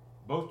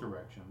both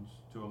directions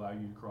to allow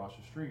you to cross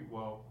the street.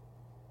 Well,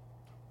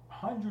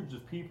 hundreds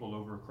of people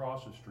over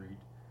across the street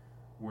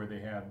where they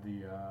had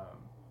the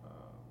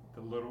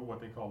little, what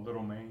they call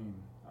Little Main,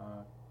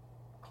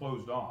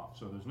 closed off,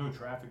 so there's no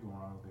traffic going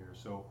on over there.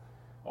 So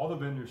all the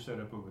vendors set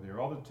up over there,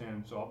 all the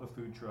tents, all the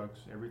food trucks,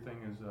 everything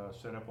is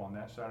set up on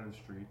that side of the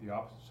street, the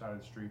opposite side of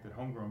the street that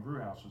Homegrown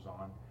Brewhouse is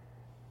on.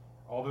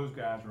 All those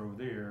guys are over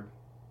there.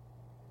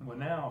 Well,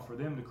 now for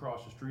them to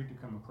cross the street to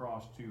come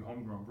across to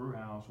Homegrown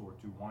Brewhouse or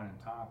to Wine and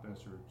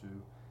Tapas or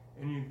to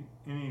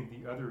any of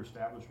the other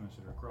establishments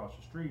that are across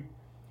the street,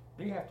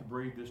 they have to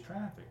brave this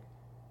traffic.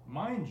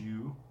 Mind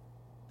you,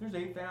 there's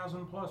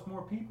 8,000 plus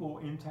more people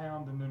in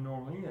town than there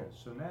normally is.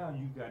 So now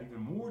you've got even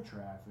more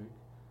traffic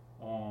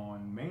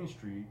on Main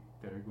Street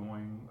that are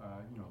going,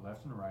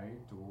 left and right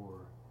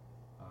or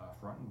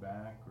front and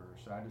back or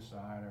side to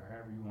side or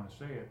however you want to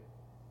say it.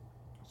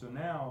 So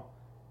now,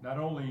 not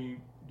only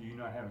do you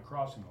not have a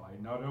crossing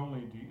light, not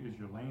only is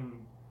your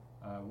lane,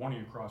 one of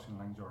your crossing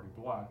lanes already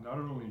blocked, not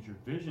only is your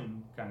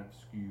vision kind of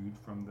skewed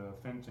from the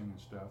fencing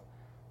and stuff,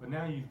 but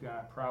now you've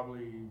got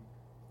probably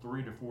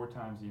 3 to 4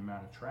 times the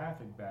amount of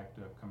traffic backed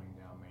up coming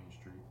down Main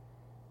Street.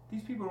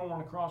 These people don't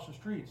want to cross the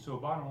street, so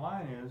bottom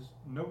line is,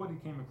 nobody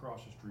came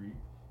across the street.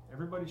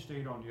 Everybody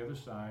stayed on the other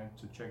side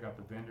to check out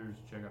the vendors,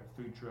 check out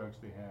the food trucks.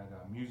 They had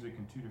music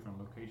in 2 different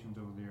locations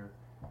over there.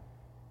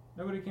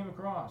 Nobody came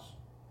across.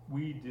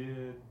 We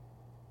did,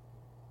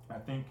 I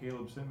think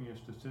Caleb sent me a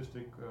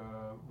statistic,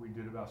 we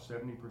did about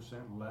 70%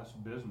 less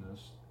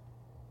business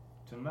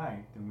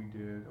tonight than we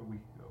did a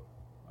week ago,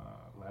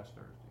 last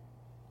Thursday.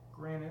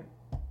 Granted,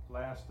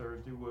 last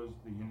Thursday was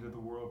the end of the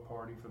world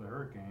party for the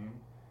hurricane,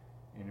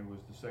 and it was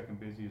the second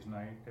busiest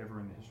night ever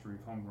in the history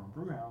of Homegrown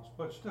Brewhouse.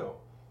 But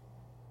still,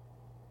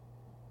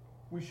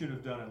 we should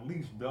have done at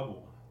least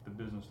double the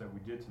business that we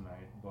did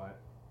tonight, but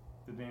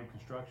the damn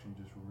construction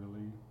just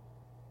really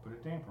put a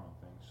damper on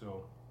things.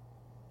 So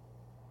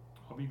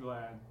I'll be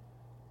glad.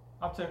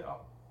 I'll tell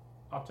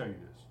you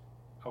this.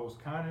 I was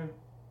kind of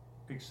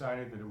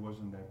excited that it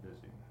wasn't that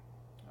busy,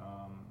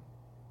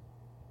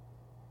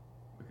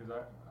 because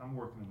I'm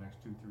working the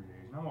next 2-3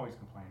 days, and I'm always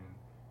complaining.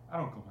 I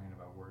don't complain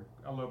about work.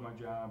 I love my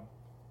job.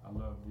 I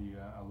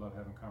love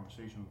having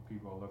conversations with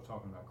people. I love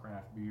talking about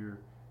craft beer.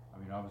 I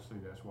mean, obviously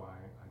that's why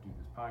I do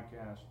this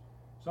podcast.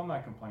 So I'm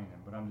not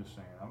complaining, but I'm just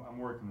saying I'm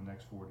working the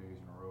next 4 days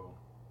in a row.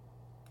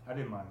 I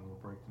didn't mind a little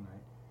break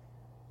tonight.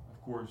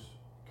 Of course,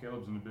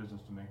 Caleb's in the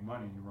business to make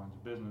money. He runs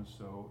a business,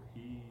 so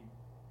he,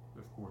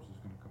 of course, is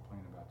going to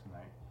complain about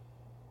tonight.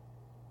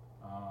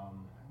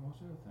 What was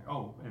the other thing?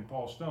 Oh, and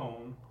Paul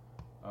Stone,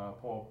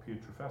 Paul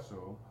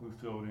Pietrofesso, who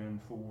filled in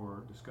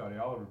for the Scotty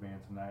Oliver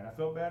band tonight. I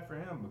felt bad for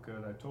him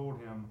because I told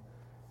him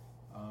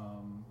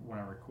when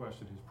I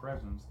requested his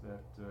presence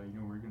that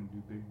we're going to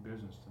do big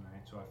business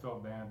tonight. So I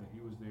felt bad that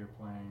he was there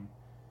playing,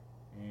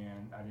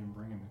 and I didn't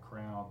bring in the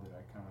crowd that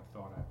I kind of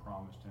thought I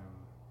promised him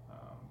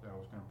that I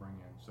was going to bring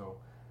in. So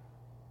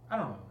I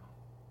don't know.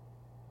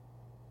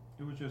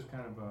 It was just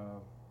kind of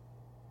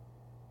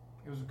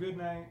it was a good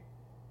night.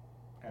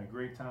 Had a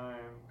great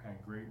time.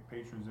 Had great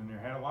patrons in there.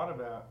 Had a lot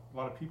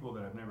of people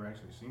that I've never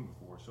actually seen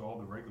before. So all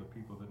the regular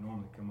people that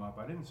normally come up,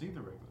 I didn't see the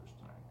regulars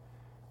tonight.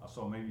 I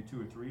saw maybe 2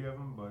 or 3 of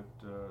them, but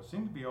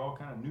seemed to be all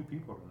kind of new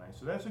people tonight.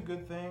 So that's a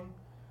good thing.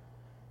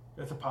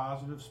 That's a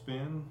positive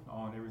spin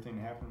on everything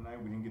that happened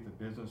tonight. We didn't get the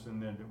business in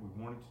there that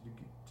we wanted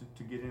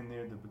to get in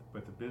there,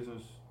 but the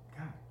business,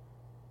 God,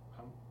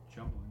 I'm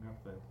jumbling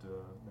up that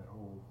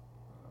whole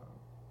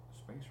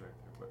space right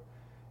there. But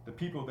the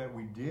people that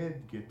we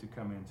did get to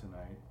come in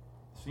tonight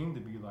seemed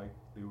to be like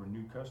they were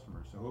new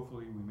customers. So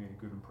hopefully we made a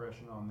good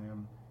impression on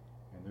them,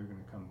 and they're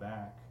going to come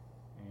back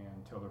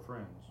and tell their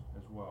friends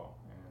as well,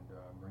 and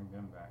bring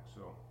them back.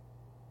 So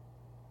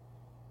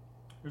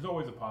there's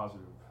always a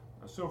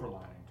silver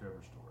lining to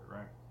every story,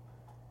 right?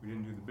 We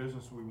didn't do the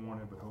business we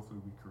wanted, but hopefully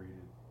we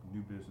created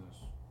new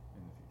business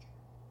in the future.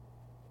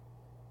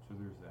 So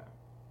there's that.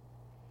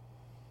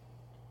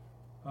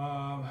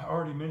 I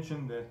already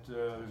mentioned that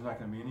there's not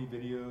going to be any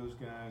videos,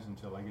 guys,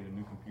 until I get a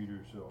new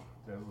computer, so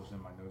that was in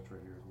my notes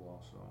right here as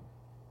well. So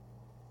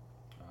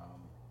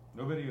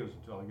no videos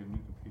until I get a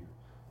new computer.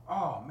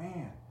 Oh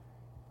man,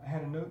 I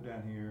had a note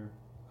down here.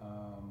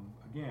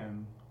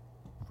 Again,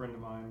 a friend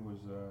of mine was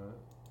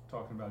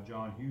talking about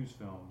John Hughes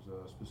films,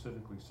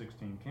 specifically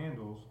 16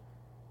 Candles,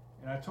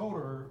 and I told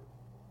her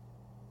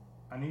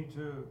I need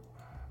to.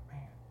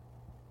 Man,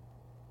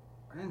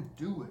 I didn't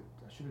do it.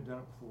 I should have done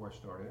it before I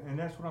started. And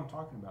that's what I'm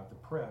talking about, the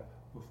prep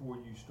before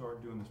you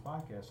start doing this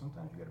podcast.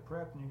 Sometimes you got to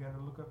prep and you got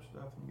to look up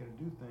stuff and you got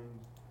to do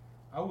things.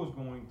 I was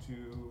going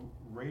to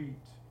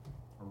rate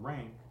or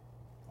rank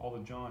all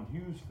the John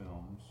Hughes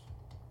films.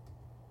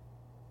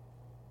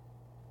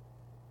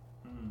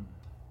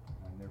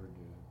 I never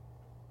did.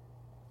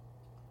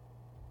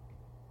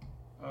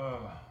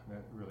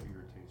 That really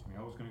irritates me.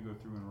 I was going to go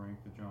through and rank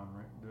the John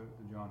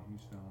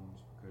Hughes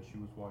films because she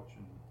was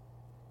watching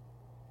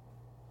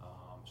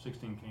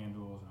 16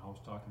 Candles, and I was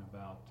talking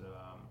about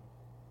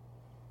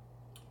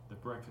the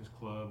Breakfast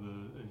Club.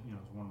 It's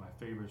one of my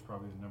favorites,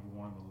 probably the number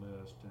 1 on the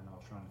list, and I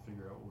was trying to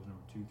figure out what was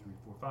number 2, 3,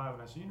 4, 5,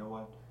 and I said, you know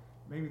what?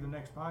 Maybe the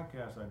next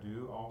podcast I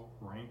do, I'll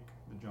rank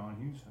the John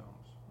Hughes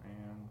films,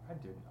 and I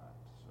did not.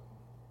 So,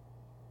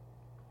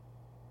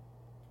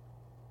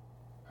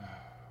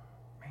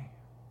 man,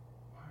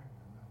 why did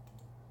I not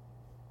do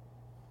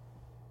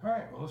that? All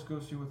right, well, let's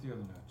go see what the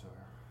other notes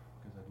are,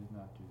 because I did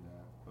not do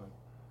that, but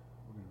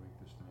we're going to make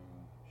this thing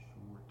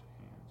short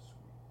and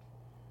sweet.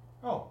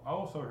 Oh, I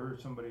also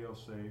heard somebody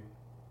else say,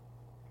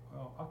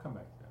 well, I'll come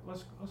back to that.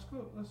 Let's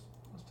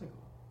take a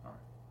look. All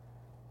right.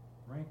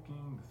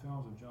 Ranking the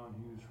films of John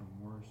Hughes from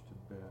worst to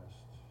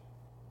best.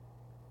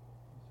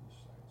 What's this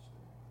site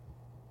say?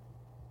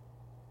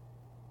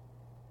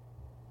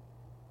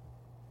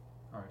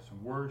 All right, so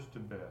worst to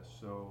best.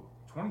 So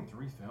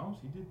 23 films?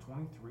 He did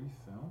 23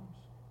 films?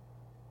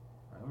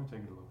 All right, let me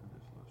take a look at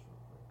this list real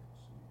quick and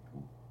see.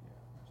 Ooh,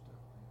 yeah, that's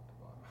definitely at the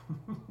bottom.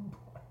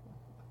 Bottom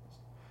of the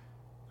list.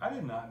 I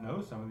did not know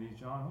some of these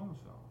John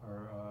Hughes films,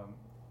 or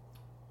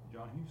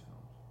John Hughes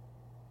films.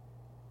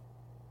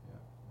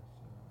 Yeah, that's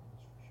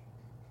for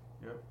sure.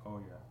 Yep. Oh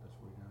yeah, that's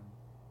way down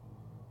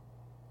below.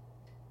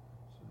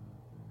 That's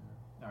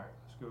there. All right,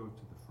 let's go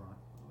to the front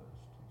of the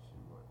list and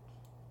see what.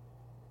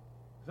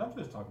 Because I'm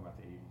just talking about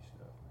the '80s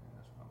stuff, man.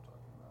 That's what I'm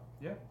talking about.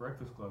 Yeah,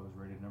 Breakfast Club is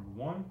rated number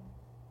 1.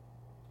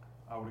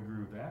 I would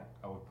agree with that.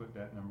 I would put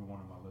that number 1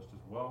 on my list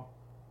as well.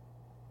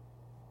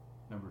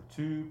 Number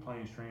 2,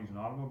 Planes, Trains, and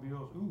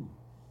Automobiles. Ooh,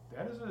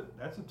 that's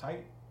a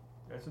tight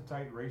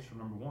race for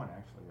number 1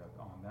 actually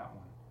on that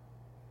one.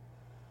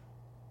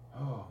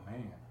 Oh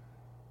man,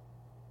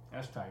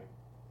 that's tight.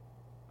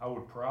 I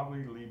would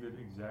probably leave it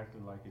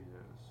exactly like it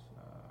is.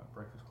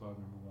 Breakfast Club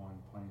number 1,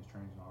 Planes,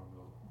 Trains, and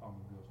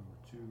Automobiles number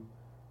 2.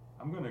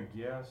 I'm going to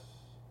guess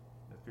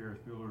that Ferris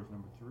Bueller is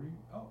number 3.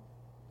 Oh,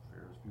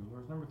 Ferris Bueller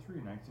is number 3,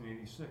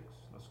 1986.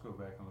 Let's go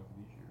back and look at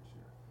these years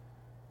here.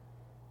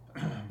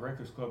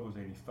 Breakfast Club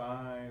was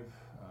 85,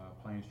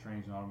 Planes,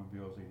 Trains, and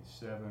Automobiles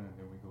 87, and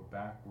then we go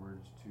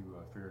backwards to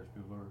Ferris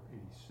Bueller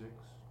 86.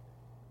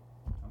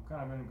 I'm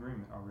kind of in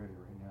agreement already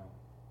right now.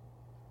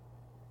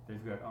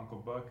 They've got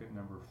Uncle Buck at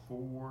number 4.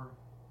 I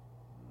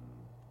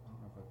don't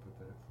know if I put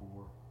that at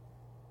 4.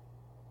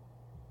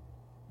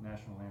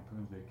 National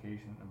Lampoon's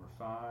Vacation at number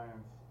 5.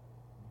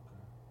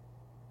 Okay.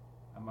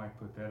 I might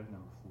put that at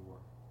number 4.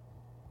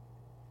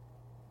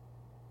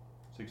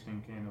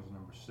 16 Candles at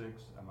number 6.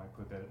 I might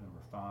put that at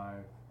number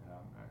 5.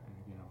 And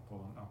again, I'm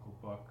pulling Uncle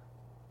Buck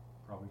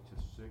probably to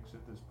 6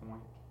 at this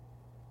point.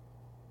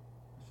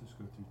 Let's just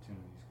go through 10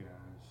 of these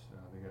guys.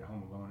 They got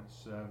Home Alone at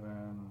 7.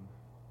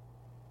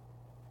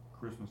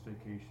 Christmas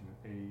Vacation at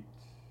 8.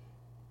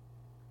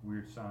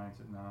 Weird Science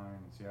at 9.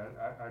 And see,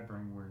 I'd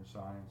bring Weird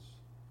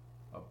Science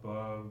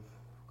above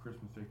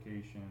Christmas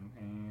Vacation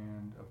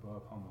and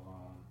above Home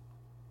Alone.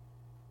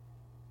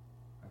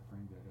 I'd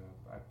bring that up.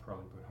 I'd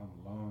probably put Home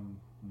Alone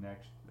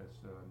next. That's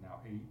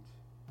now 8.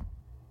 What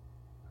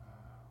else we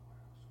got?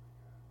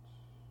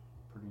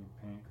 Pretty in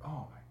Pink.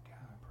 Oh my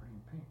God, Pretty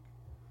in Pink.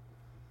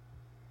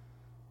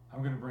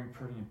 I'm going to bring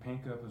Pretty in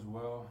Pink up as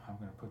well. I'm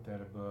going to put that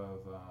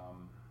above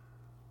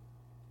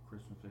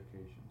Christmas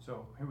Vacation.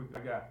 So here I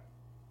got,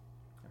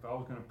 if I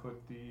was going to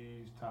put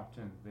these top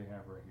 10 that they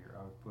have right here,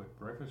 I would put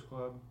Breakfast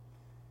Club,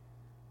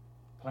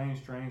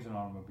 Planes, Trains, and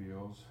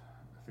Automobiles,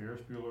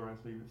 Ferris Bueller,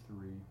 I'd leave at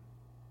 3.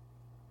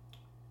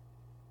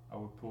 I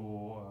would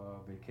pull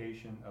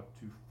Vacation up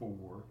to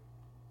 4.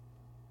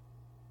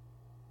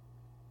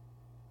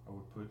 I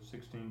would put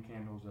 16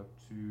 Candles up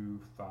to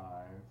 5.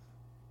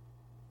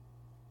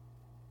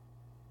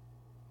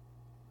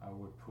 I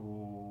would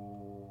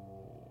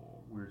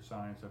pull Weird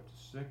Science up to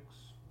 6.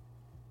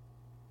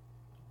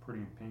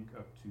 Pretty in Pink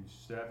up to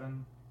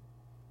 7.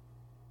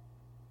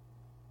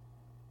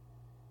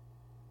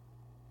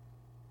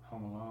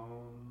 Home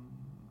Alone,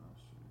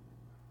 let's see.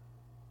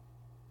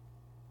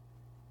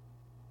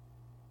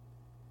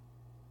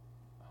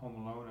 Home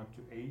Alone up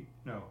to 8.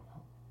 No,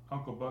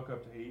 Uncle Buck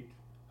up to 8.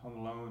 Home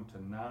Alone to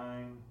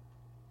 9.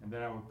 And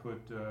then I would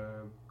put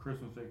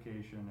Christmas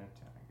Vacation at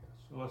 10, I guess.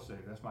 So let's say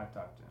that's my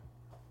top 10.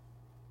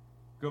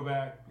 Go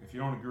back. If you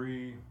don't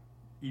agree,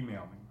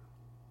 email me.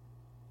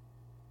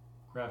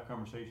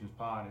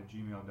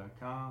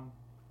 craftconversationspod@gmail.com.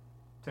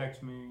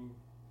 Text me,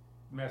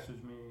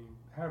 message me,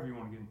 however you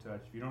want to get in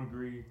touch. If you don't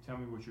agree, tell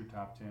me what your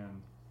top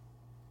 10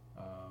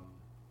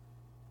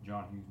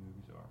 John Hughes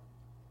movies are.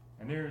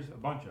 And there's a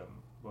bunch of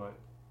them, but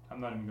I'm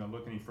not even going to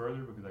look any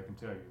further because I can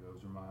tell you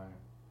those are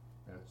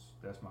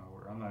that's my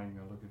order. I'm not even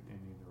going to look at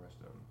any of the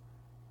rest of them.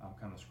 I'm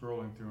kind of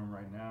scrolling through them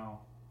right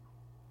now,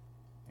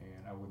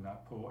 and I would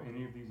not pull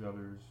any of these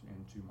others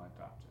into my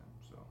top 10.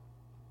 So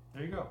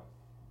there you go.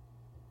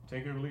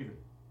 Take it or leave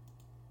it.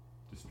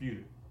 Dispute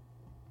it.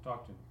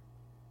 Talk to me.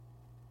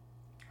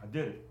 I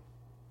did it.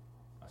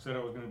 I said I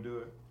was going to do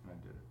it, and I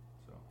did it.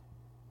 So,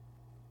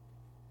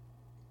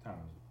 time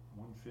is it?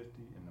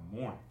 1:50 in the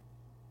morning.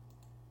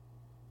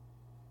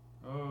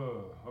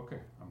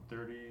 Okay. I'm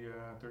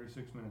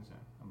 36 minutes in.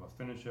 I'm going to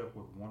finish up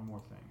with one more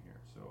thing here.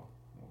 So,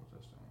 what was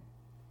I saying?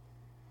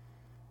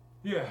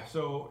 Yeah,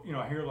 so,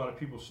 I hear a lot of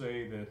people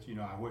say that,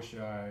 I wish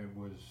I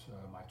was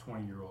my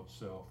 20-year-old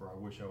self, or I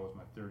wish I was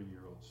my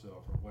 30-year-old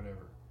self, or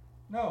whatever.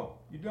 No,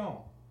 you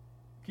don't.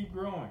 Keep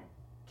growing.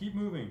 Keep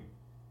moving.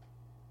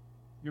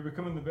 You're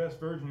becoming the best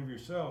version of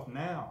yourself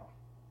now.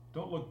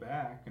 Don't look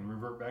back and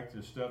revert back to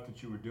the stuff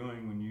that you were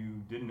doing when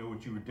you didn't know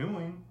what you were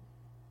doing.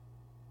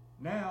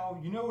 Now,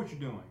 you know what you're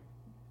doing,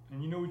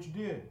 and you know what you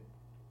did.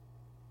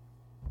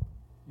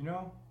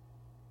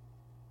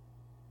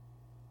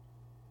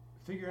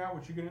 Figure out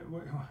what you're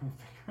figure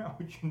out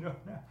what you know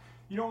now.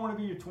 You don't want to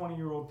be your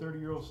 20-year-old,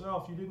 30-year-old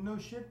self. You didn't know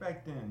shit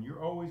back then.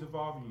 You're always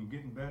evolving. You're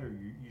getting better.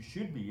 You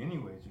should be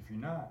anyways. If you're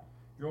not,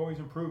 you're always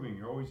improving.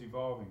 You're always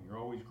evolving. You're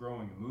always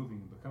growing and moving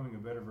and becoming a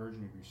better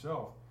version of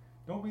yourself.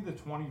 Don't be the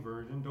 20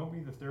 version. Don't be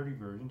the 30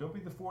 version. Don't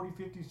be the 40,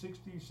 50,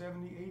 60,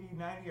 70, 80,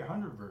 90,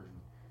 100 version.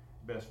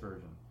 Best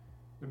version.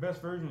 The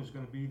best version is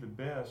going to be the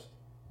best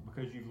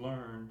because you've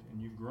learned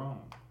and you've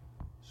grown.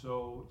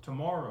 So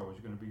tomorrow is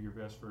going to be your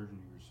best version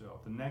of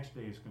yourself. The next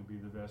day is going to be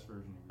the best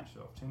version of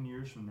yourself. 10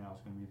 years from now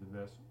is going to be the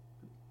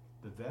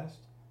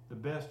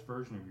best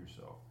version of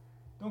yourself.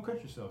 Don't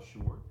cut yourself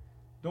short.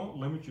 Don't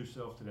limit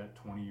yourself to that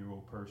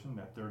 20-year-old person,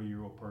 that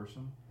 30-year-old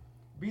person.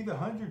 Be the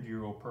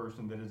 100-year-old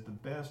person that is the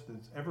best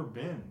that's ever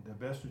been, the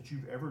best that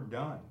you've ever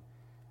done.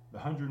 The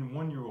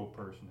 101-year-old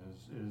person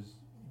is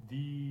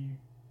the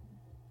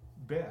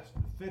best,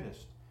 the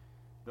fittest,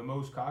 the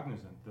most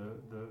cognizant,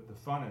 the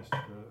funnest,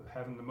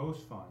 having the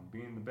most fun,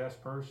 being the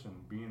best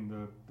person, being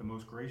the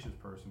most gracious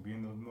person,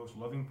 being the most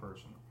loving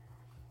person.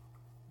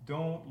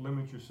 Don't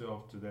limit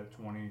yourself to that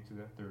 20, to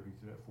that 30,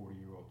 to that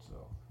 40-year-old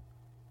self.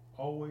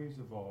 Always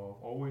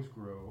evolve, always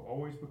grow,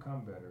 always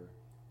become better,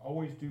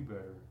 always do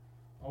better,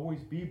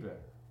 always be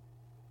better.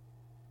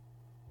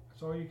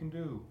 That's all you can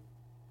do.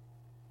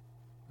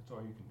 That's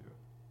all you can do.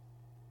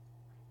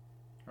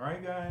 All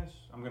right, guys,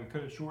 I'm going to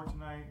cut it short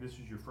tonight. This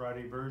is your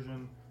Friday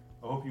version.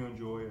 I hope you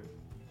enjoy it.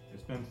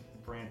 It's been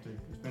frantic.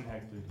 It's been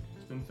hectic.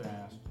 It's been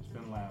fast. It's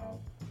been loud.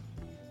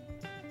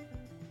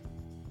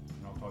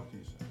 And I'll talk to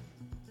you soon.